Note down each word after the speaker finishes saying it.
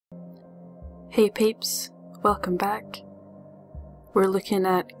Hey peeps, welcome back. We're looking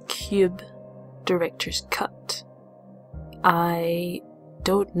at Qube Director's Cut. I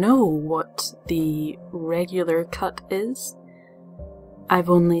don't know what the regular cut is. I've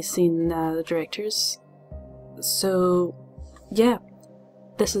only seen the director's. So yeah,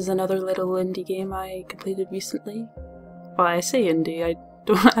 this is another little indie game I completed recently. Well, I say indie, I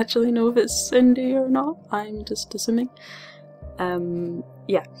don't actually know if it's indie or not, I'm just assuming.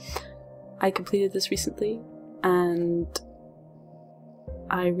 Yeah. I completed this recently, and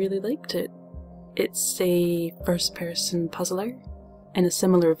I really liked it. It's a first-person puzzler, in a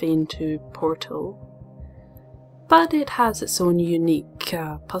similar vein to Portal, but it has its own unique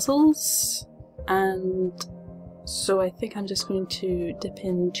puzzles, and so I think I'm just going to dip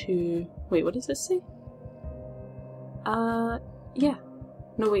into... Wait, what does this say? Yeah.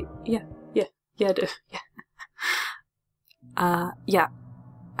 No, wait, yeah, I do, yeah. Yeah.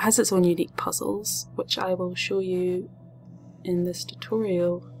 Has its own unique puzzles, which I will show you in this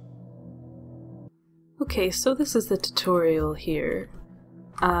tutorial. Okay, so this is the tutorial here.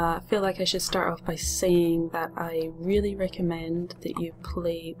 I feel like I should start off by saying that I really recommend that you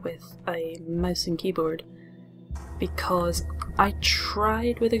play with a mouse and keyboard, because I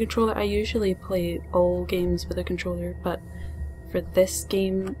tried with a controller. I usually play all games with a controller, but for this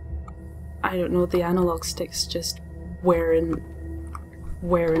game, I don't know, the analog sticks just weren't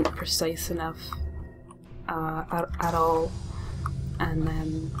precise enough at all, and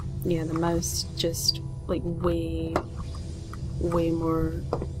then yeah, the mouse just like way more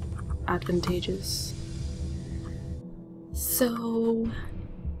advantageous. So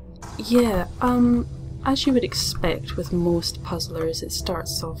yeah, as you would expect with most puzzlers, it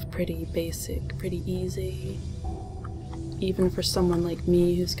starts off pretty basic, pretty easy, even for someone like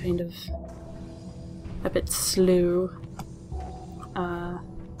me who's kind of a bit slow.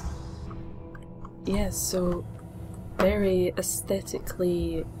 Yeah, so very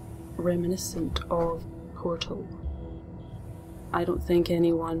aesthetically reminiscent of Portal. I don't think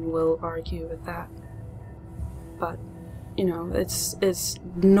anyone will argue with that, but you know, it's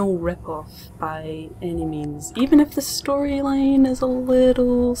no rip-off by any means. Even if the storyline is a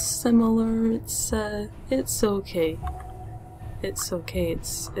little similar, it's okay. It's okay.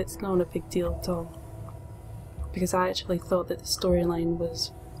 It's not a big deal at all. Because I actually thought that the storyline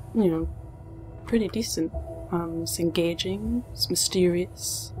was, you know, pretty decent. It's engaging, it's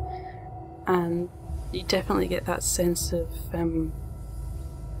mysterious, and you definitely get that sense of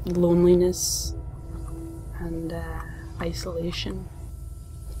loneliness and isolation.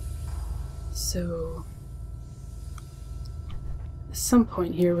 So, at some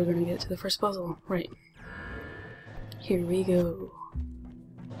point here we're going to get to the first puzzle. Right. Here we go.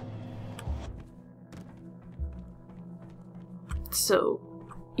 So,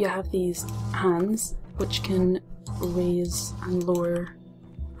 you have these hands which can raise and lower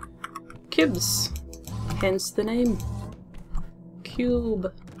cubes, hence the name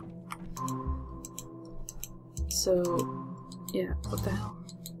Qube. So, yeah, what the hell?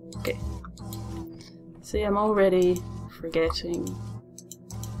 Okay. See, I'm already forgetting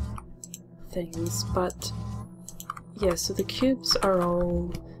things, but yeah, so the cubes are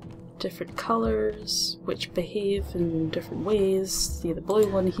all different colours, which behave in different ways. See, the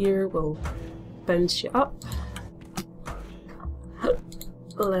blue one here will bounce you up,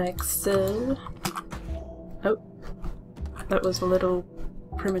 like so. Oh, that was a little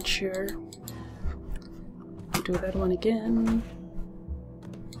premature. Do that one again.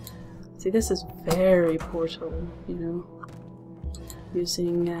 See, this is very Portal, you know,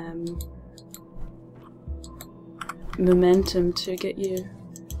 using momentum to get you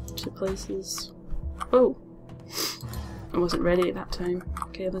to places. Oh! I wasn't ready at that time.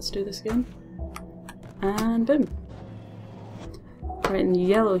 Okay, let's do this again. And boom! Right, in the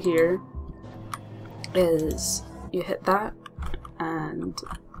yellow here is you hit that, and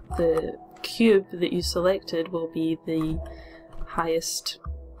the cube that you selected will be the highest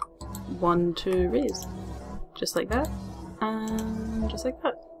one to raise. Just like that, and just like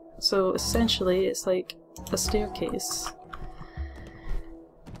that. So essentially it's like a staircase.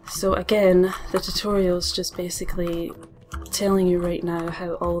 So again, the tutorial's just basically telling you right now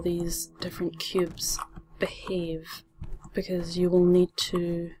how all these different cubes behave, because you will need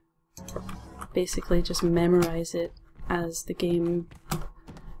to basically just memorize it as the game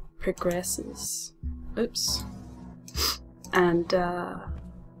progresses. Oops. And the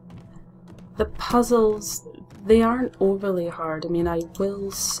puzzles, they aren't overly hard. I mean, I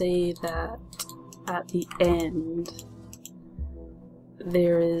will say that at the end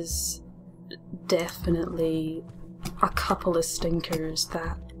there is definitely a couple of stinkers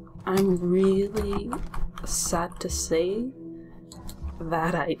that I'm really sad to say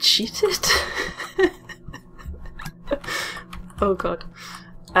that I cheated. Oh god.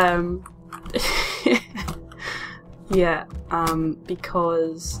 Yeah,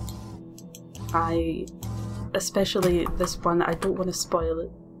 because especially this one, I don't want to spoil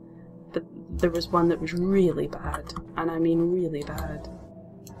it, but there was one that was really bad, and I mean really bad.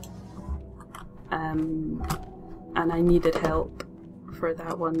 And I needed help for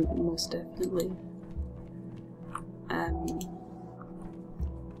that one, most definitely.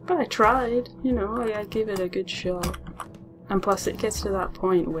 But I tried, you know, I gave it a good shot. And plus it gets to that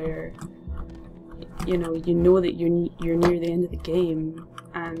point where, you know that you're near the end of the game,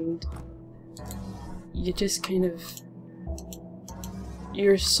 and you just kind of,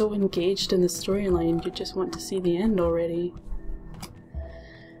 you're so engaged in the storyline, you just want to see the end already.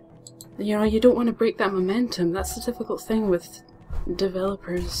 You know, you don't want to break that momentum. That's the difficult thing with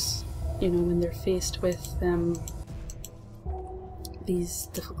developers, you know, when they're faced with these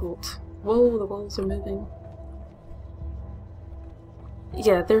difficult... Whoa, the walls are moving.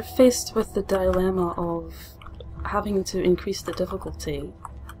 Yeah, they're faced with the dilemma of having to increase the difficulty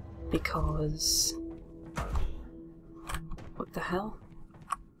because... What the hell?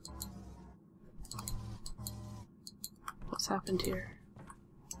 What's happened here?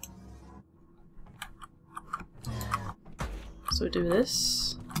 So do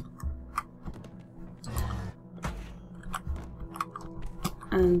this.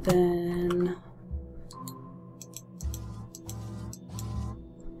 And then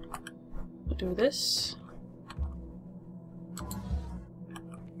we'll do this.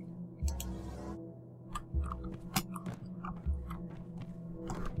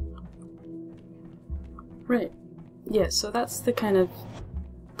 Right. Yeah, so that's the kind of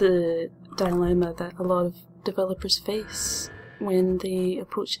the dilemma that a lot of developers face when they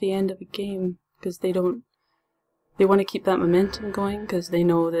approach the end of a game, because they want to keep that momentum going, because they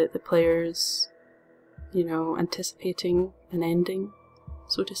know that the player's, you know, anticipating an ending,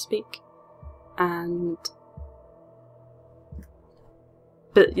 so to speak,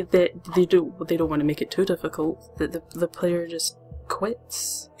 but they don't want to make it too difficult, that the player just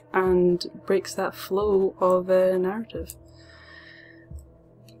quits and breaks that flow of a narrative.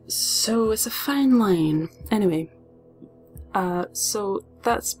 So it's a fine line. Anyway, so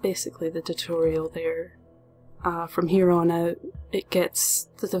that's basically the tutorial there. From here on out, it gets,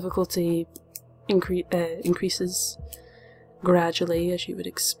 the difficulty increases gradually, as you would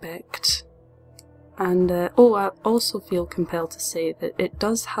expect. And, oh, I also feel compelled to say that it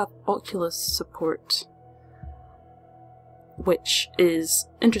does have Oculus support, which is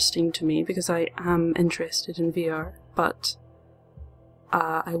interesting to me because I am interested in VR, but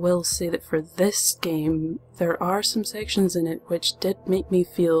I will say that for this game, there are some sections in it which did make me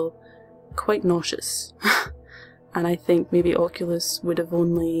feel quite nauseous. And I think maybe Oculus would have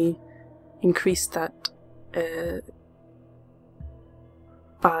only increased that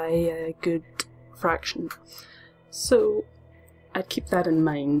by a good fraction. So I'd keep that in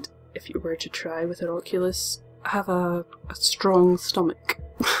mind if you were to try with an Oculus. Have a strong stomach.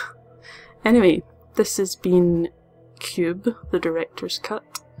 Anyway, this has been Qube, the director's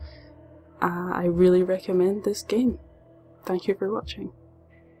cut. I really recommend this game. Thank you for watching.